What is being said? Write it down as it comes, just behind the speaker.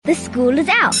The school is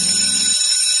out,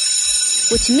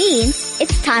 which means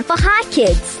it's time for Hi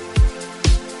Kids.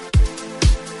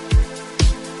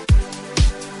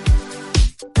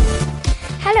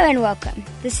 Hello and welcome.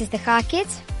 This is the Hi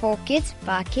Kids, for kids,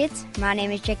 by kids. My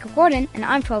name is Jacob Gordon and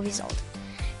I'm 12 years old.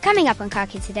 Coming up on Hi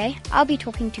Kids today, I'll be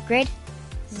talking to Greg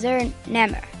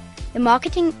Zurnamer, the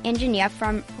marketing engineer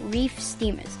from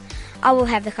Reefsteemers. I will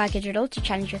have the Hi Kids riddle to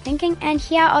challenge your thinking, and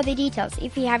here are the details.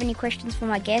 If you have any questions for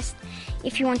my guest,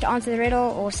 if you want to answer the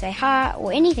riddle or say hi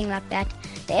or anything like that,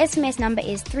 the SMS number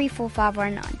is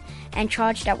 34519 and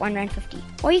charged at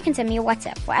R1.50. Or you can send me a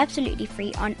WhatsApp for absolutely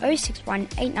free on 061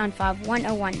 895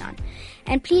 1019.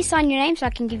 And please sign your name so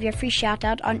I can give you a free shout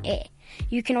out on air.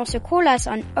 You can also call us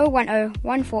on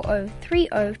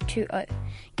 010-140-3020.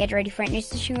 Get ready for an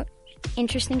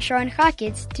interesting show on Hi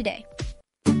Kids today.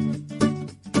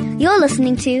 You're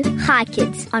listening to Hi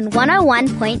Kids on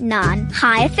 101.9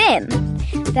 Hi FM.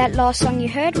 That last song you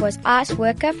heard was Ice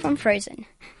Worker from Frozen.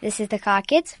 This is the Hi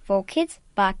Kids, for kids,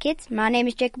 by kids. My name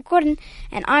is Jacob Gordon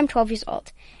and I'm 12 years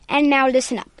old. And now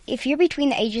listen up. If you're between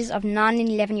the ages of 9 and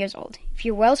 11 years old, if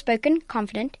you're well-spoken,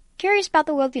 confident, curious about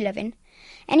the world we live in,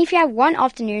 and if you have one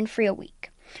afternoon free a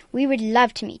week, we would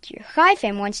love to meet you. Hi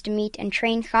FM wants to meet and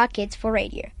train Hi Kids for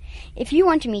radio. If you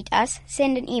want to meet us,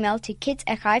 send an email to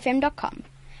kids@hifm.com.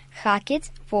 Hi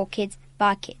Kids, for kids,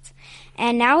 by kids.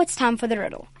 And now it's time for the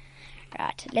riddle.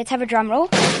 Right, let's have a drum roll.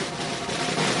 It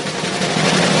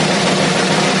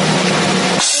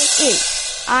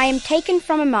is: I am taken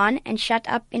from a mine and shut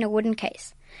up in a wooden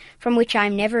case, from which I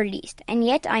am never released, and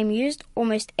yet I am used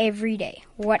almost every day.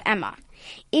 What am I?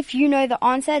 If you know the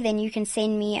answer, then you can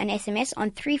send me an SMS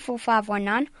on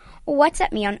 34519 or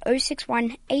WhatsApp me on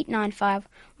 061 895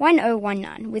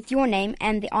 1019 with your name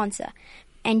and the answer.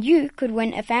 And you could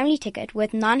win a family ticket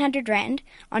worth 900 Rand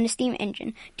on a steam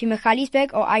engine to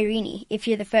Magaliesberg or Irene if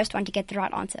you're the first one to get the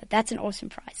right answer. That's an awesome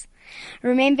prize.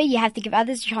 Remember, you have to give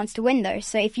others a chance to win though,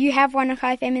 so if you have won on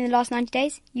Hi FM in the last 90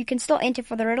 days, you can still enter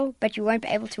for the riddle, but you won't be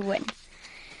able to win.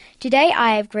 Today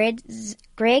I have Greg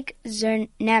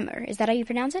Zurnamer. Is that how you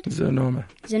pronounce it? Zurnamer,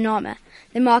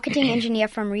 the marketing engineer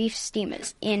from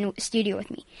Reefsteemers, in studio with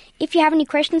me. If you have any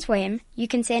questions for him, you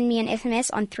can send me an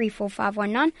SMS on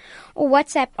 34519 or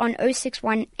WhatsApp on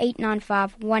 061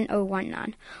 895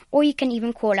 1019. Or you can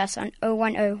even call us on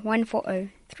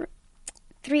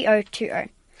 010-140-3020.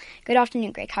 Good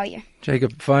afternoon, Greg. How are you?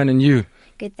 Jacob, fine, and you?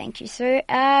 Good, thank you. So,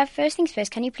 first things first,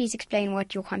 can you please explain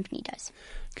what your company does?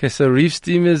 Okay, so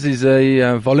Reefsteemers is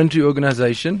a voluntary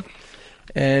organization,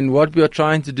 and what we are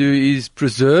trying to do is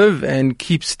preserve and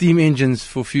keep steam engines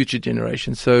for future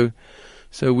generations. So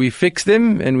we fix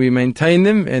them and we maintain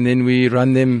them, and then we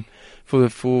run them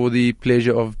for the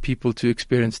pleasure of people to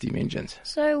experience steam engines.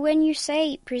 So when you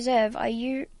say preserve, are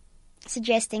you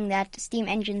suggesting that steam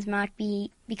engines might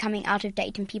be becoming out of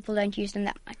date and people don't use them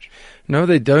that much? No,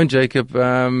 they don't, Jacob.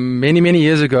 Many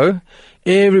years ago,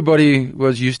 everybody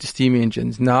was used to steam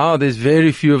engines. Now there's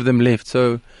very few of them left.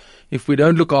 So if we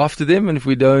don't look after them and if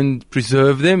we don't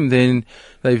preserve them, then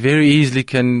they very easily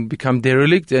can become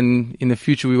derelict, and in the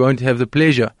future we won't have the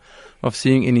pleasure of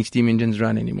seeing any steam engines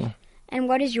run anymore. And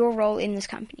what is your role in this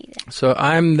company then? So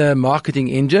I'm the marketing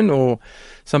engine, or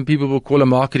some people will call a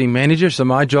marketing manager. So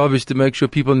my job is to make sure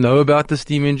people know about the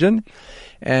steam engine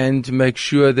and to make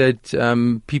sure that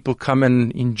people come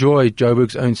and enjoy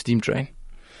Joburg's own steam train.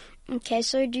 Okay,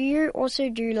 so do you also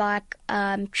do like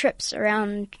trips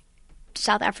around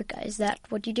South Africa? Is that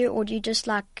what you do, or do you just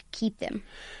like keep them?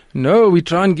 No, we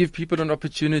try and give people an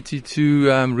opportunity to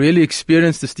really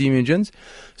experience the steam engines.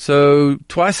 So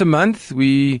twice a month,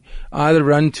 we either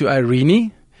run to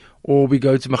Irene or we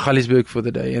go to Magaliesberg for the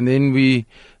day. And then we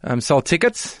sell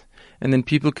tickets, and then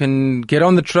people can get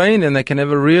on the train and they can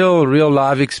have a real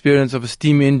live experience of a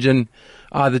steam engine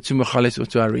either to Magalies or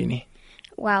to Irene.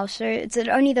 Wow, so is it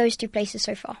only those two places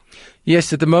so far?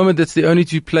 Yes, at the moment that's the only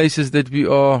two places that we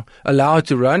are allowed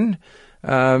to run.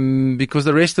 Because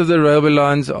the rest of the railway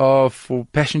lines are for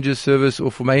passenger service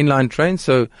or for mainline trains.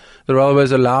 So the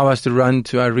railways allow us to run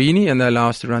to Irene and they allow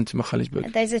us to run to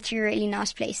Magaliesberg. Those are two really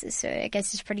nice places, so I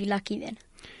guess it's pretty lucky then.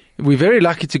 We're very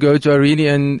lucky to go to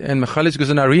Irene and Magalies,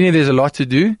 because in Irene there's a lot to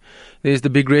do. There's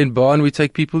the Big Red Barn we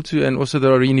take people to, and also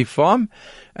the Irene Farm.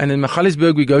 And in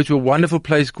Magaliesberg we go to a wonderful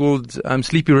place called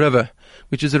Sleepy River,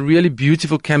 which is a really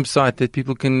beautiful campsite that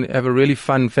people can have a really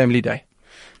fun family day.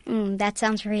 That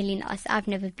sounds really nice. I've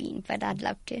never been, but I'd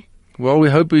love to. Well, we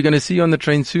hope we're going to see you on the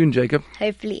train soon, Jacob.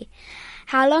 Hopefully.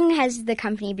 How long has the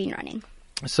company been running?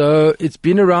 So it's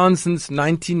been around since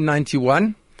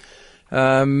 1991,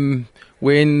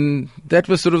 when that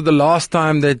was sort of the last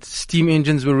time that steam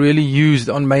engines were really used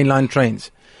on mainline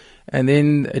trains. And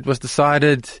then it was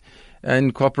decided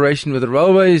in cooperation with the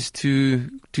railways to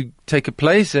take a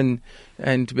place and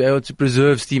to be able to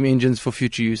preserve steam engines for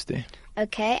future use there.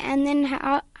 Okay, and then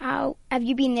how have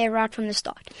you been there right from the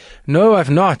start? No, I've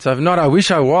not. I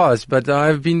wish I was, but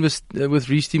I've been with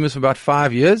Reefsteemers for about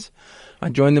 5 years. I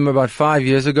joined them about 5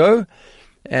 years ago.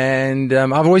 And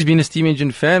I've always been a steam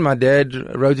engine fan. My dad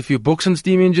wrote a few books on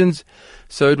steam engines,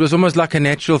 so it was almost like a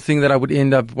natural thing that I would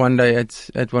end up one day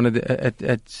at one of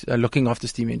looking after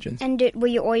steam engines. And were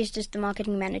you always just the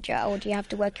marketing manager, or do you have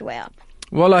to work your way up?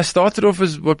 Well, I started off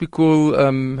as what we call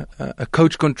a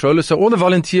coach controller. So all the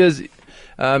volunteers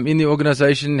in the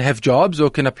organization have jobs or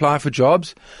can apply for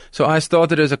jobs. So I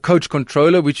started as a coach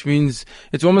controller, which means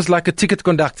it's almost like a ticket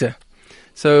conductor.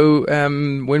 So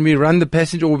when we run the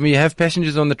passenger, or when we have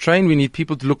passengers on the train, we need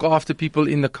people to look after people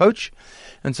in the coach.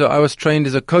 And so I was trained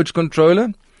as a coach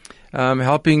controller,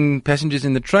 helping passengers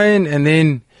in the train. And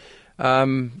then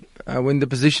when the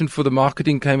position for the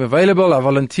marketing came available, I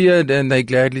volunteered, and they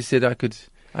gladly said I could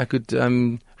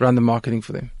run the marketing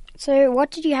for them. So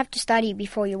what did you have to study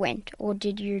before you went, or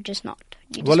did you just not?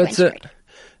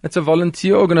 It's a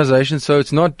volunteer organization, so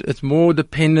it's more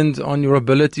dependent on your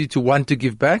ability to want to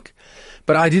give back.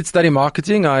 But I did study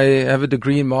marketing. I have a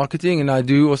degree in marketing, and I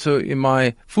do also in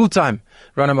my full-time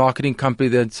run a marketing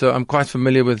company so I'm quite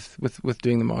familiar with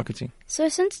doing the marketing. So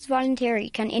since it's voluntary,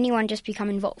 can anyone just become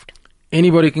involved?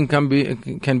 Anybody can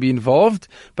be involved,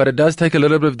 but it does take a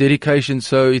little bit of dedication,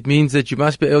 so it means that you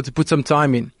must be able to put some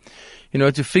time in. You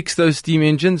know, to fix those steam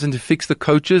engines and to fix the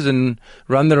coaches and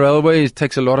run the railway, it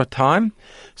takes a lot of time.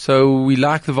 So we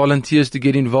like the volunteers to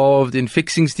get involved in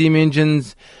fixing steam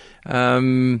engines,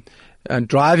 and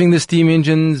driving the steam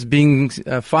engines, being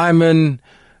firemen,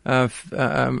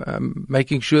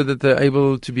 making sure that they're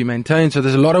able to be maintained. So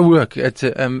there's a lot of work at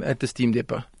the steam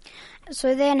depot.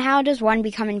 So then how does one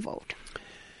become involved?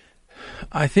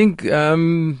 I think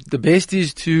the best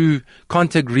is to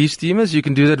contact Reefsteemers. You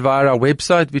can do that via our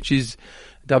website, which is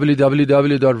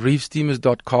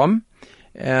www.reefsteemers.com.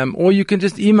 Or you can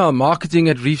just email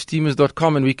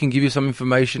marketing@reefsteemers.com, and we can give you some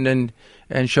information and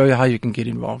show you how you can get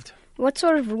involved. What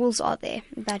sort of rules are there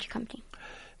about your company?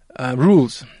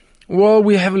 Rules. Well,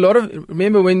 we have a lot of.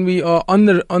 Remember, when we are on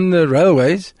the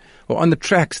railways or on the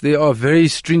tracks, there are very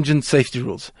stringent safety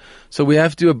rules. So we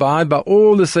have to abide by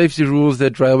all the safety rules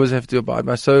that railways have to abide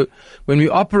by. So when we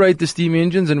operate the steam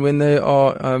engines and when they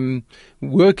are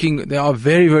working, there are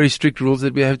very, very strict rules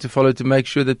that we have to follow to make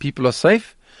sure that people are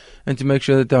safe and to make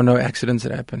sure that there are no accidents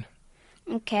that happen.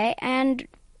 Okay, and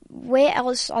where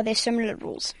else are there similar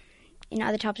rules? In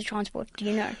other types of transport, do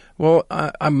you know? Well,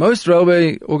 most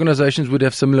railway organizations would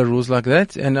have similar rules like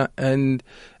that, and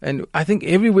I think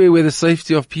everywhere where the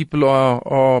safety of people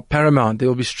are paramount, there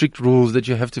will be strict rules that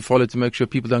you have to follow to make sure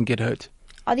people don't get hurt.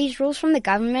 Are these rules from the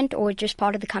government or just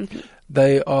part of the company?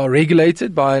 They are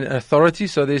regulated by an authority,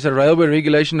 so there's a railway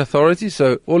regulation authority,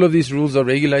 so all of these rules are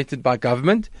regulated by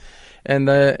government. And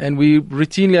we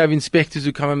routinely have inspectors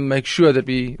who come and make sure that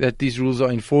these rules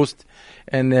are enforced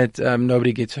and that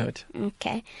nobody gets hurt.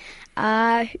 Okay.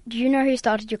 Do you know who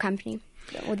started your company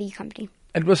or the company?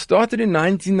 It was started in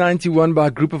 1991 by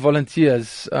a group of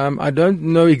volunteers. I don't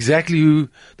know exactly who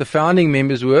the founding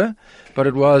members were, but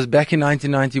it was back in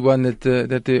 1991 that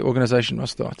the organization was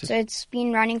started. So it's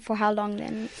been running for how long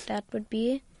then? That would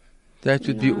be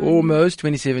almost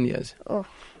 27 years. Oh,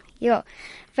 yeah.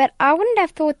 But I wouldn't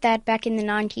have thought that back in the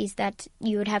 90s that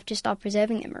you would have to start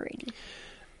preserving them already.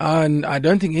 And I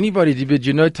don't think anybody did, but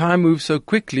time moves so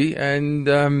quickly.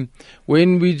 And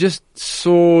when we just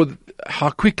saw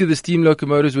how quickly the steam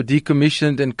locomotives were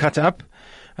decommissioned and cut up,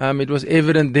 it was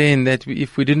evident then that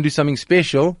if we didn't do something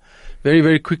special, very,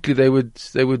 very quickly they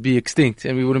would be extinct,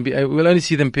 and we'll only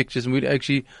see them pictures, and we'd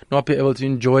actually not be able to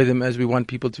enjoy them as we want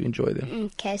people to enjoy them.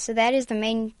 Okay, so that is the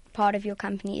main part of your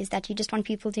company, is that you just want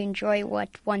people to enjoy what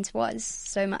once was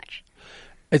so much.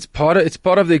 It's part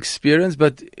of the experience,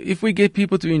 but if we get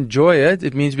people to enjoy it,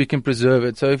 it means we can preserve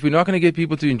it. So if we're not going to get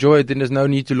people to enjoy it, then there's no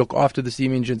need to look after the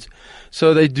steam engines.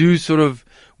 So they do sort of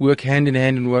work hand in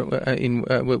hand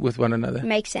with one another.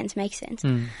 Makes sense.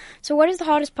 So what is the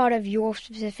hardest part of your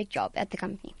specific job at the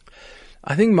company?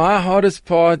 I think my hardest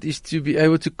part is to be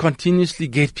able to continuously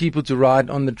get people to ride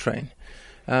on the train,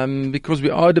 because we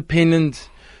are dependent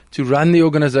to run the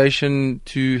organization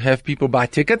to have people buy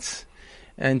tickets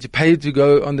and to pay to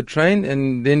go on the train,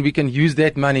 and then we can use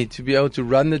that money to be able to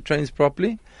run the trains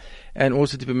properly, and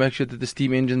also to make sure that the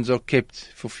steam engines are kept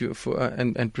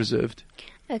and preserved.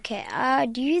 Okay.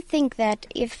 Do you think that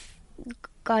if,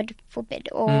 God forbid,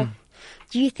 or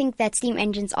do you think that steam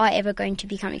engines are ever going to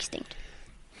become extinct?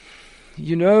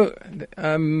 You know,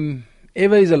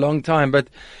 ever is a long time, but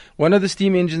one of the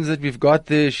steam engines that we've got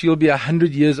there, she'll be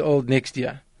 100 years old next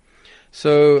year.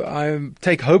 So I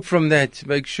take hope from that to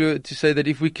make sure to say that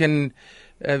if we can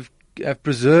have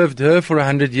preserved her for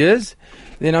 100 years,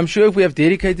 then I'm sure if we have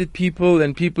dedicated people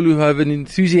and people who have an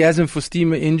enthusiasm for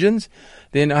steamer engines,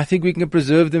 then I think we can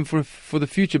preserve them for the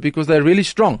future, because they're really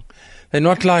strong. They're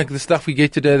not like the stuff we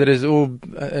get today that is all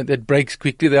that breaks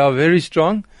quickly. They are very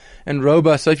strong and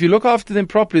robust. So if you look after them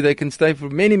properly, they can stay for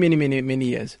many, many, many, many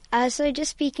years. So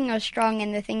just speaking of strong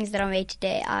and the things that are made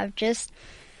today,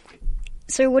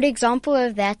 so would an example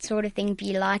of that sort of thing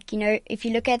be like, if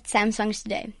you look at Samsungs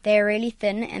today, they're really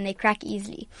thin and they crack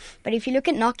easily. But if you look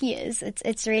at Nokias,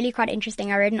 it's really quite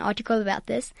interesting. I read an article about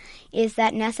this, is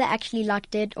that NASA actually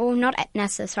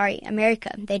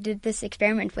America. They did this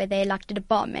experiment where they did a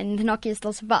bomb and the Nokia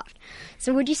still survived.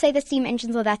 So would you say that steam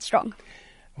engines are that strong?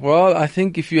 Well, I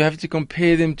think if you have to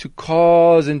compare them to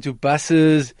cars and to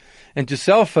buses and to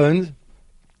cell phones,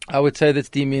 I would say that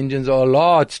steam engines are a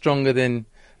lot stronger than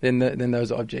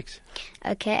those objects.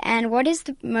 Okay, and what is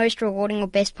the most rewarding or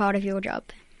best part of your job?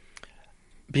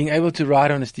 Being able to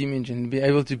ride on a steam engine, be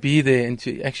able to be there and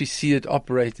to actually see it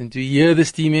operate and to hear the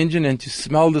steam engine and to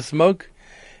smell the smoke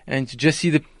and to just see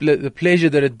the pleasure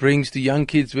that it brings to young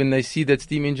kids when they see that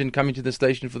steam engine coming to the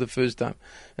station for the first time.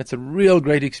 That's a real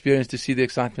great experience to see the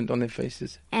excitement on their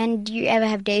faces. And do you ever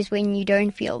have days when you don't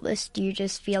feel this? Do you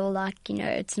just feel like,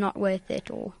 it's not worth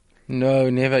it or... No,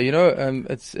 never.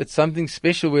 It's something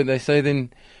special where they say then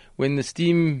when the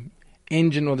steam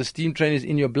engine or the steam train is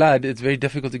in your blood, it's very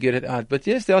difficult to get it out. But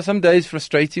yes, there are some days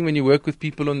frustrating when you work with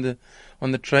people on the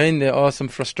train. There are some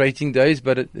frustrating days,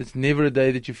 but it's never a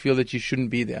day that you feel that you shouldn't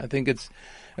be there. I think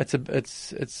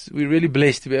we're really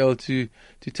blessed to be able to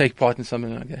take part in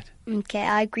something like that. Okay,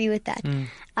 I agree with that.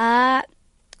 How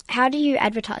do you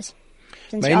advertise?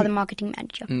 Since you are the marketing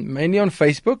manager. Mainly on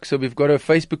Facebook. So we've got a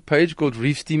Facebook page called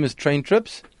Reefsteemers Train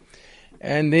Trips.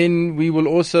 And then we will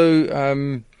also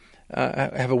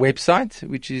have a website,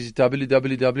 which is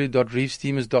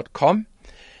www.reefsteemers.com.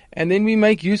 And then we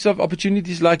make use of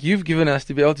opportunities like you've given us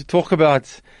to be able to talk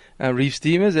about reef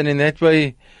steamers. And in that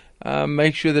way,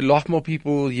 make sure that a lot more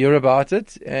people hear about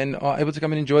it and are able to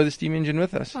come and enjoy the steam engine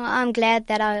with us. Well, I'm glad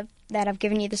that I've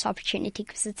given you this opportunity,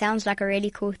 because it sounds like a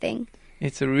really cool thing.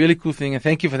 It's a really cool thing, and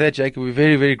thank you for that, Jacob. We're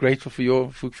very, very grateful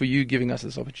for you giving us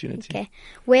this opportunity. Okay.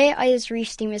 Where is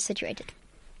Reefsteemers situated?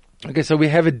 Okay, so we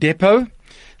have a depot,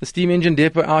 the steam engine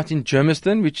depot out in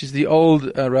Germiston, which is the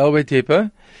old railway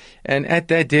depot. And at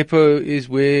that depot is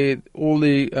where all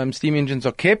the steam engines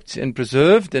are kept and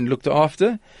preserved and looked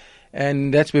after.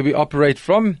 And that's where we operate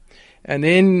from. And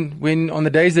then on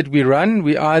the days that we run,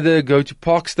 we either go to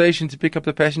Park Station to pick up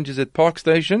the passengers at Park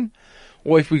Station,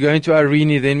 or if we go into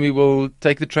Irene, then we will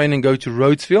take the train and go to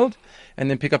Rhodesfield and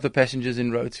then pick up the passengers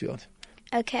in Rhodesfield.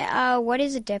 Okay, what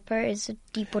is a depot? Is it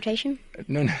deportation?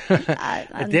 No.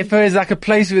 A depot is like a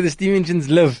place where the steam engines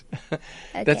live.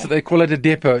 Okay. That's what they call it, a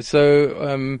depot.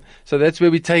 So that's where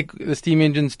we take the steam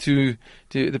engines to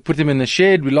put them in the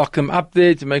shed. We lock them up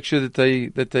there to make sure that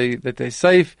they're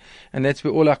safe, and that's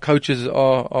where all our coaches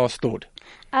are stored.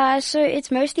 So it's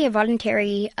mostly a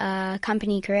voluntary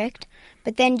company, correct?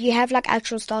 But then do you have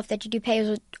actual staff that you do pay, or is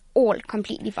it all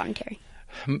completely voluntary?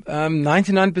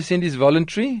 99% is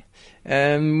voluntary.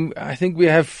 I think we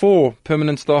have 4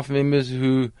 permanent staff members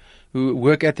who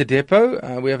work at the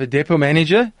depot. We have a depot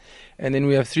manager, and then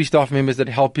we have 3 staff members that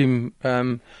help him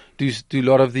do a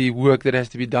lot of the work that has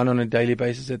to be done on a daily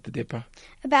basis at the depot.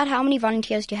 About how many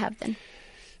volunteers do you have then?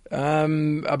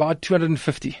 About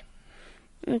 250.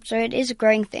 So it is a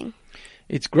growing thing.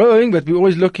 It's growing, but we're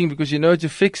always looking, because to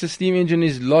fix a steam engine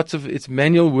is it's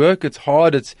manual work. It's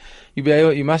hard.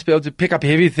 You must be able to pick up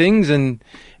heavy things and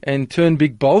turn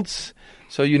big bolts.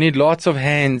 So you need lots of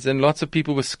hands and lots of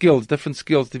people with skills, different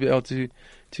skills, to be able to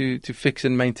fix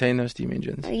and maintain those steam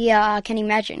engines. Yeah, I can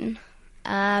imagine.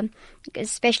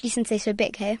 Especially since they're so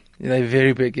big, hey? They're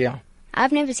very big, yeah.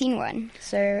 I've never seen one,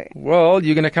 so... Well,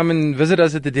 you're going to come and visit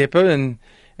us at the depot, and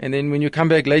then when you come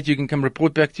back later, you can come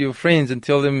report back to your friends and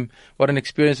tell them what an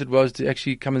experience it was to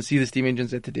actually come and see the steam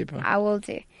engines at the depot. I will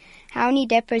do. How many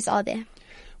depots are there?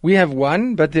 We have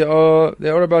one, but there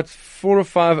are about 4 or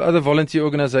 5 other volunteer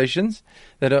organizations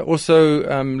that are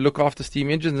also look after steam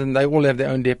engines, and they all have their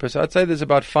own depots. So I'd say there's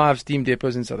about 5 steam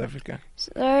depots in South Africa.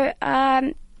 So, are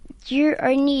you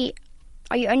only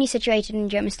situated in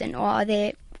Germiston, or are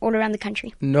there all around the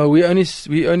country? No, we only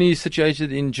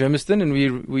situated in Germiston, and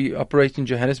we operate in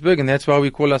Johannesburg, and that's why we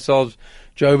call ourselves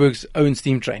Joburg's own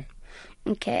steam train.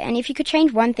 Okay, and if you could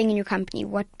change one thing in your company,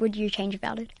 what would you change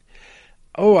about it?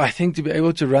 Oh, I think to be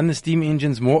able to run the steam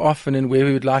engines more often and where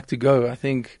we would like to go. I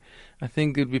think I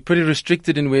think it'd be pretty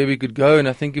restricted in where we could go. And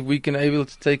I think if we can able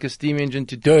to take a steam engine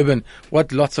to Durban,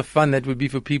 what lots of fun that would be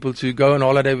for people to go on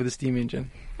holiday with a steam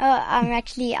engine.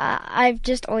 I've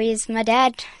just always, my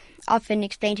dad often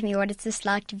explained to me what it's just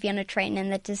like to be on a train,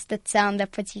 and that sound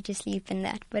that puts you to sleep and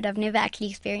that, but I've never actually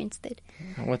experienced it.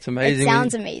 What's amazing? It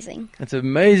sounds amazing. It's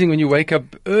amazing when you wake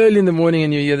up early in the morning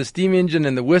and you hear the steam engine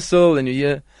and the whistle and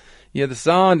you hear the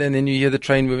sound and then you hear the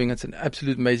train moving. It's an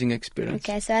absolute amazing experience.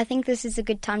 Okay, so I think this is a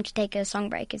good time to take a song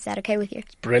break. Is that okay with you?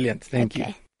 It's brilliant. Thank you.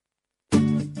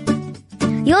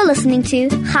 You're listening to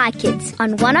Hi Kids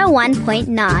on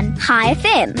 101.9 Hi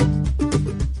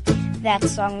FM. That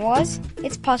song was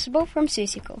It's Possible from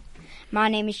Susical. My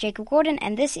name is Jacob Gordon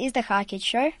and this is the Hi Kids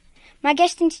Show. My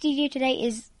guest in studio today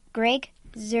is Greg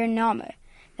Zurnamer,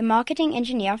 the marketing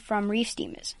engineer from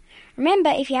Reefsteemers.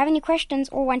 Remember, if you have any questions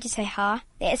or want to say hi,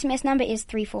 the SMS number is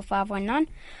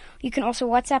 34519. You can also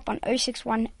WhatsApp on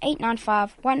 061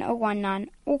 895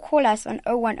 1019 or call us on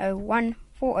 010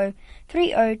 140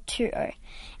 3020.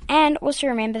 And also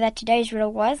remember that today's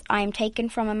riddle was, I am taken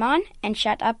from a mine and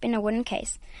shut up in a wooden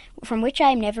case, from which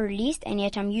I am never released, and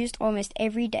yet I'm used almost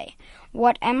every day.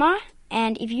 What am I?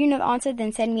 And if you know the answer,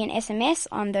 then send me an SMS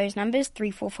on those numbers,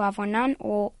 34519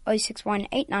 or 061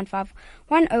 895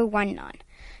 1019.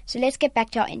 So let's get back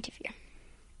to our interview.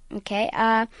 Okay,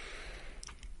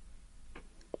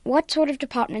 what sort of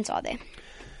departments are there?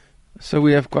 So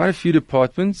we have quite a few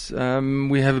departments.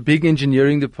 We have a big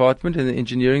engineering department, and the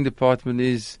engineering department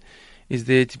is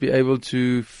there to be able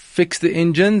to fix the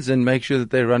engines and make sure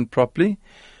that they run properly.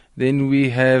 Then we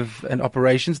have an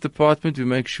operations department to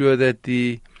make sure that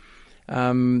the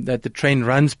train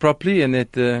runs properly and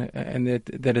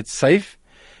that it's safe.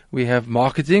 We have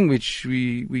marketing, which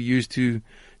we use to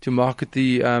market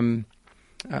the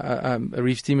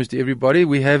Reefsteemers to everybody.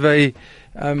 We have a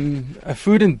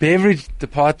food and beverage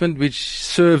department which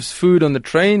serves food on the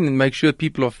train and makes sure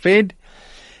people are fed.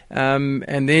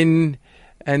 And then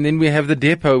we have the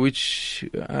depot, which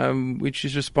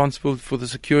is responsible for the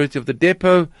security of the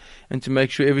depot and to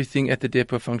make sure everything at the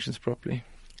depot functions properly.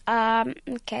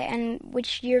 Okay, and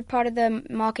which you're part of the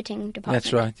marketing department?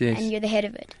 That's right, yes. And you're the head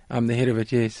of it? I'm the head of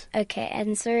it, yes. Okay,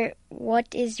 and so what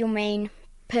is your main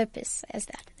purpose as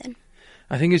that then?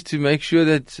 I think it's to make sure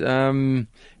that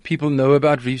people know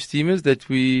about Reefsteemers, that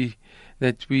we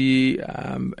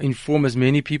inform as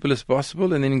many people as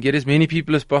possible, and then get as many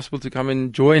people as possible to come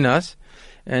and join us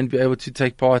and be able to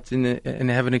take part in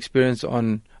and have an experience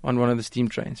on one of the steam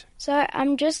trains. So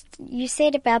you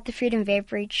said about the food and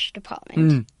beverage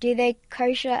department. Do they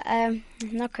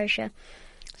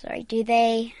do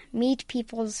they meet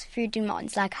people's food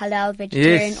demands, like halal,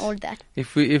 vegetarian, all that?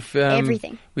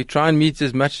 Everything. We try and meet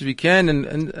as much as we can,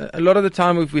 and a lot of the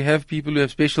time if we have people who have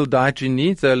special dietary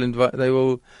needs, they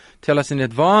will tell us in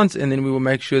advance, and then we will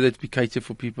make sure that we cater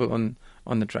for people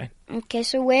on the train. Okay,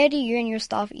 so where do you and your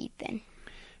staff eat then?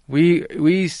 We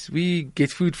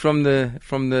get food from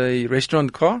the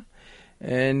restaurant car,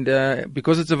 and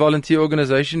because it's a volunteer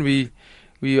organization,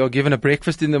 we are given a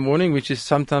breakfast in the morning, which is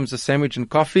sometimes a sandwich and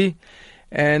coffee.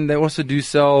 And they also do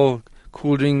sell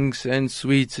cool drinks and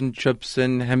sweets and chips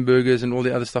and hamburgers and all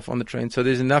the other stuff on the train. So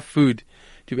there's enough food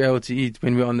to be able to eat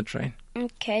when we're on the train.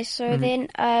 Okay, so then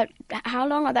how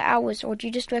long are the hours, or do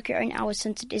you just work your own hours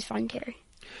since it is voluntary?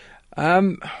 A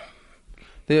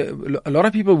lot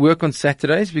of people work on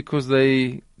Saturdays because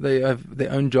they have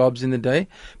their own jobs in the day.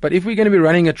 But if we're going to be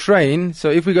running a train, so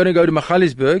if we're going to go to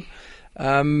Magaliesburg,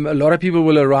 a lot of people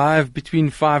will arrive between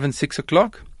 5 and 6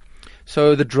 o'clock.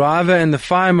 So the driver and the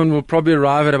fireman will probably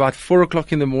arrive at about 4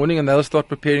 o'clock in the morning, and they'll start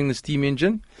preparing the steam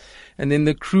engine. And then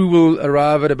the crew will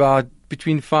arrive at about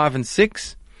between 5 and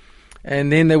 6.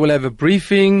 And then they will have a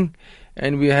briefing,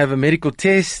 and we have a medical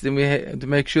test, and we have to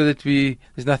make sure that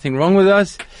there's nothing wrong with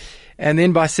us. And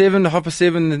then by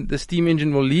 7:30, the steam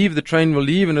engine will leave, the train will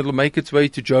leave, and it'll make its way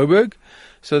to Joburg,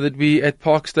 so that we're at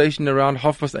Park Station around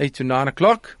 8:30 to 9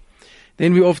 o'clock.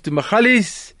 Then we're off to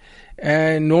Magalies,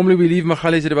 and normally we leave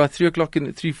Magalies at about 4 o'clock in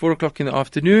the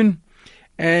afternoon.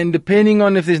 And depending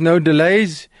on if there's no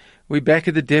delays, we're back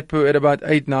at the depot at about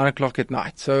 8, 9 o'clock at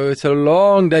night. So it's a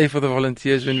long day for the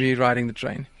volunteers when we're riding the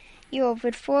train.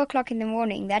 But 4 o'clock in the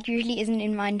morning, that usually isn't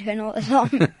in my internal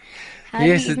alarm. How do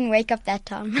you even wake up that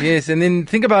time? Yes, and then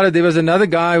think about it, there was another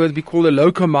guy what we call a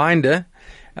locominder.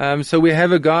 So we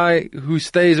have a guy who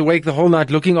stays awake the whole night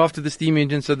looking after the steam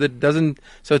engine so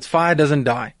its fire doesn't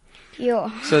die.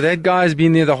 Yeah. So that guy's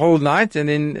been there the whole night, and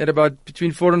then at about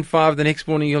between 4 and 5 the next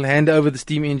morning he'll hand over the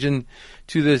steam engine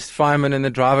to the fireman and the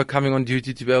driver coming on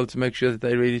duty to be able to make sure that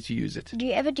they're ready to use it. Do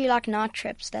you ever do like night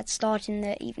trips that start in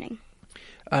the evening?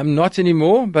 Not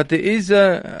anymore, but there is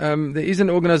an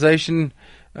organization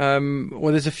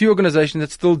Well, there's a few organizations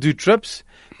that still do trips,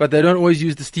 but they don't always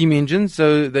use the steam engine,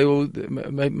 so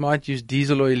they might use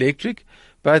diesel or electric.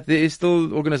 But there is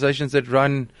still organizations that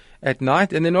run at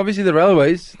night. And then obviously the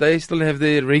railways, they still have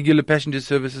their regular passenger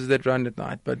services that run at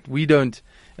night, but we don't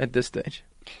at this stage.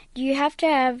 Do you have to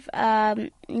have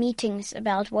meetings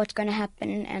about what's going to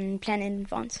happen and plan in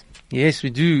advance? Yes, we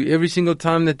do. Every single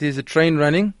time that there's a train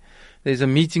running, there's a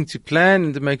meeting to plan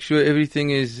and to make sure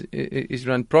everything is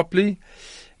run properly.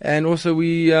 And also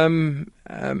we,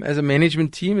 as a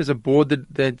management team, as a board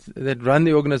that run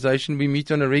the organization, we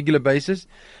meet on a regular basis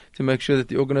to make sure that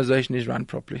the organization is run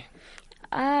properly.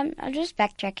 I'm just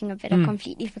backtracking a bit. I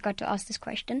completely forgot to ask this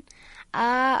question.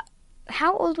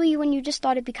 How old were you when you just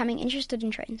started becoming interested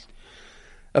in trains?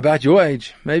 About your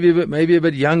age, maybe a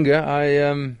bit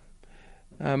younger.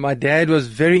 My dad was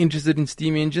very interested in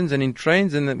steam engines and in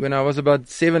trains, and when I was about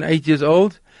 7, 8 years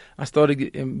old, I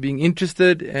started being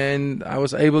interested, and I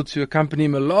was able to accompany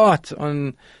him a lot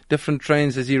on different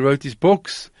trains as he wrote his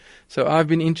books. So I've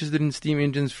been interested in steam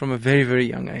engines from a very, very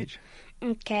young age.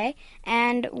 Okay,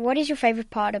 and what is your favorite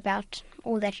part about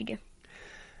all that you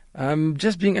do?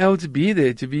 Just being able to be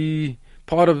there, to be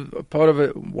part of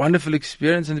a wonderful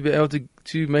experience, and to be able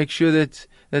to make sure that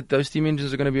those steam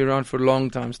engines are going to be around for a long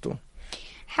time still.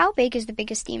 How big is the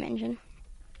biggest steam engine?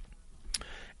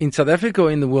 In South Africa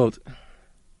or in the world?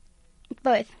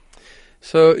 Both.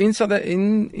 So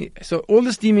so all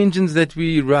the steam engines that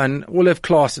we run all have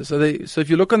classes. So if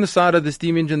you look on the side of the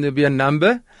steam engine, there'll be a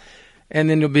number, and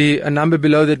then there'll be a number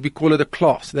below that. We call it a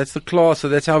class. That's the class. So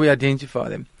that's how we identify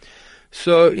them.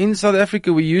 So in South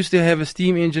Africa, we used to have a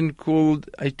steam engine called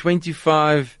a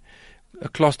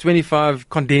class 25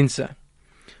 condenser.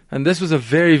 And this was a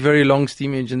very, very long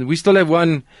steam engine. We still have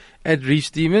one at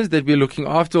Reefsteemers that we're looking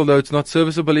after, although it's not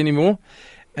serviceable anymore.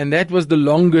 And that was the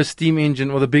longest steam engine,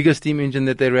 or the biggest steam engine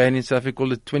that they ran in South Africa,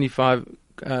 called a 25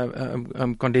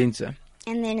 condenser.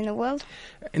 And then in the world?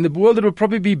 In the world, it would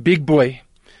probably be Big Boy,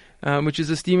 which is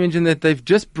a steam engine that they've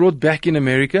just brought back in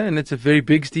America, and it's a very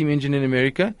big steam engine in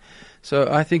America. So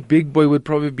I think Big Boy would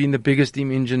probably be the biggest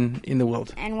steam engine in the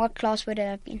world. And what class would it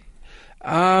have been?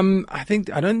 I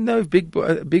don't know if Big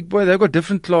Boy, they've got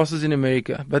different classes in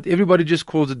America, but everybody just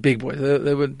calls it Big Boy.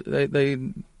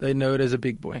 They know it as a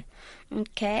Big Boy.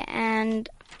 Okay, and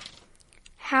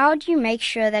how do you make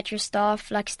sure that your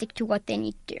staff stick to what they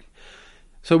need to do?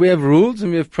 So we have rules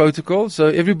and we have protocols. So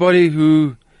everybody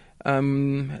who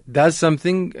does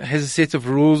something has a set of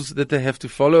rules that they have to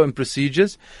follow and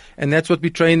procedures, and that's what we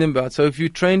train them about. So if you're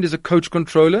trained as a coach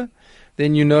controller,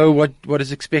 then you know what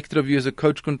is expected of you as a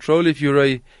coach controller. If you're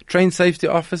a train safety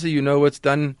officer, you know what's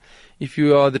done. If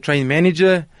you are the train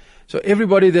manager, so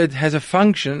everybody that has a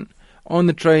function on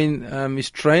the train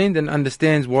is trained and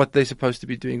understands what they're supposed to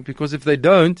be doing. Because if they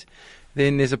don't,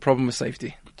 then there's a problem with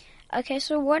safety. Okay,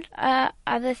 so what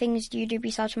other things do you do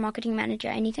besides marketing manager?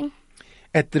 Anything?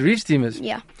 At the Reefsteemers?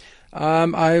 Yeah.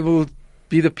 I will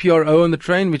be the PRO on the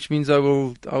train, which means I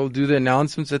will do the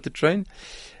announcements at the train.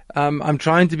 I'm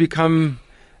trying to become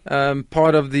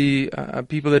part of the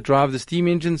people that drive the steam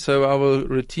engine, so I will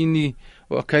routinely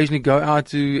or occasionally go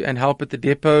out and help at the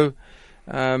depot,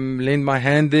 lend my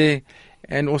hand there,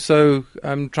 and also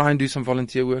try and do some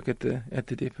volunteer work at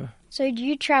the depot. So do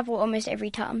you travel almost every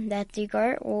time that you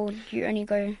go, or do you only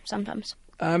go sometimes?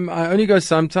 I only go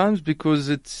sometimes because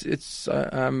I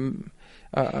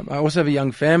also have a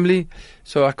young family,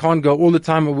 so I can't go all the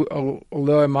time,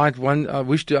 although I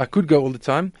wish I could go all the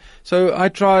time. So I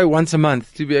try once a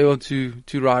month to be able to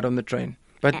ride on the train.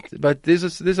 But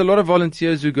there's a lot of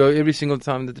volunteers who go every single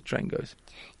time that the train goes.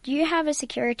 Do you have a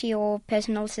security or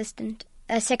personal assistant?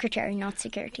 Secretary, not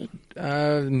security.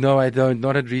 No, I don't.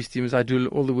 Not at Reefsteemers. I do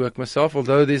all the work myself,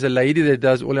 although there's a lady that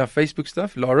does all our Facebook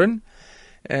stuff, Lauren,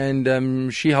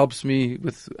 and she helps me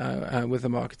with the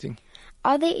marketing.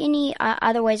 Are there any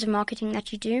other ways of marketing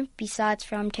that you do besides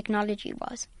from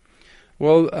technology-wise?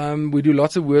 Well, we do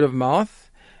lots of word of mouth,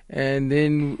 and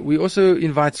then we also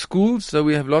invite schools. So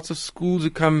we have lots of schools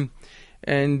who come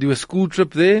and do a school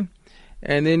trip there.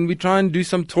 And then we try and do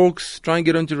some talks, try and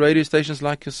get onto radio stations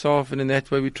like yourself, and in that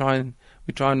way we try and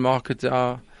market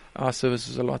our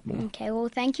services a lot more. Okay, well,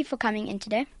 thank you for coming in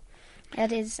today.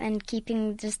 That is, and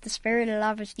keeping just the spirit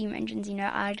alive of steam engines.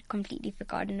 I'd completely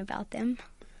forgotten about them.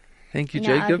 Thank you,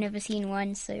 Jacob. I've never seen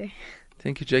one, so...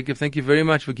 Thank you, Jacob. Thank you very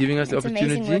much for giving us the opportunity.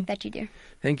 It's amazing work that you do.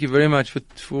 Thank you very much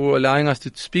for allowing us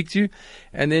to speak to you.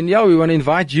 And then, we want to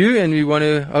invite you, and we want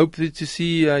to hope to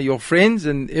see your friends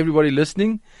and everybody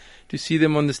listening, to see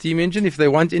them on the steam engine. If they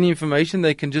want any information,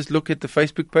 they can just look at the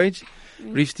Facebook page,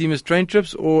 Reefsteemers Train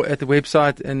Trips, or at the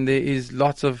website, and there is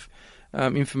lots of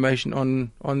information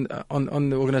on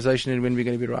the organization and when we're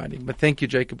going to be riding. But thank you,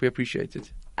 Jacob. We appreciate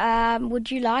it.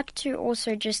 Would you like to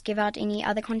also just give out any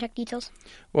other contact details?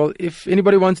 Well, if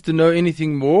anybody wants to know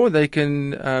anything more, they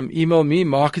can email me,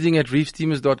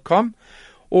 marketing@reefsteemers.com.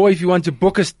 Or if you want to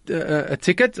book a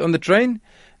ticket on the train,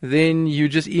 then you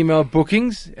just email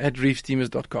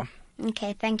bookings@reefsteemers.com.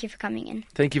 Okay, thank you for coming in.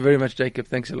 Thank you very much, Jacob.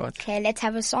 Thanks a lot. Okay, let's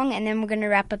have a song and then we're going to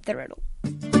wrap up the riddle.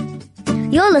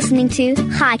 You're listening to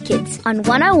Hi Kids on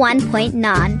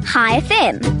 101.9 Hi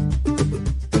FM.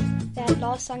 That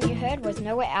last song you heard was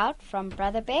Nowhere Out from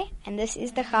Brother Bear, and this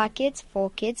is the Hi Kids, for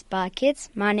kids, by kids.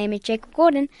 My name is Jacob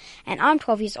Gordon, and I'm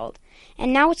 12 years old.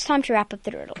 And now it's time to wrap up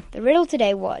the riddle. The riddle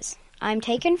today was, I'm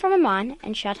taken from a mine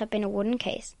and shut up in a wooden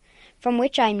case, from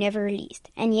which I am never released,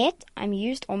 and yet I'm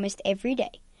used almost every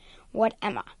day. What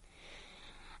am I?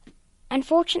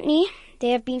 Unfortunately,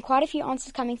 there have been quite a few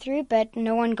answers coming through, but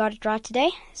no one got it right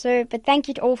today. But thank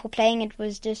you to all for playing. It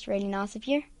was just really nice of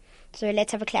you. So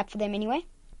let's have a clap for them anyway.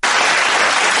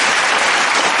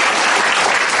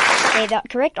 Okay, the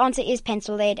correct answer is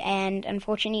pencil lead, and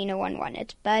unfortunately no one won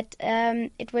it. But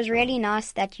it was really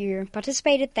nice that you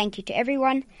participated. Thank you to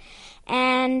everyone.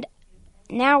 And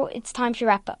now it's time to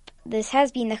wrap up. This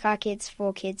has been the Hi Kids,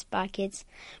 for kids, by kids.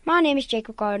 My name is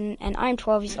Jacob Gordon, and I'm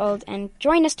 12 years old. And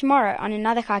join us tomorrow on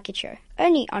another Hi Kids show,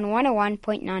 only on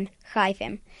 101.9 Hi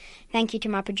FM. Thank you to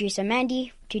my producer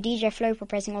Mandy, to DJ Flo for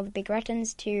pressing all the big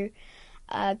buttons, to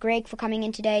Greg for coming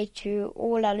in today, to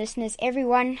all our listeners,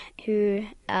 everyone who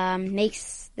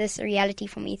makes this a reality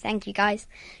for me. Thank you, guys.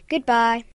 Goodbye.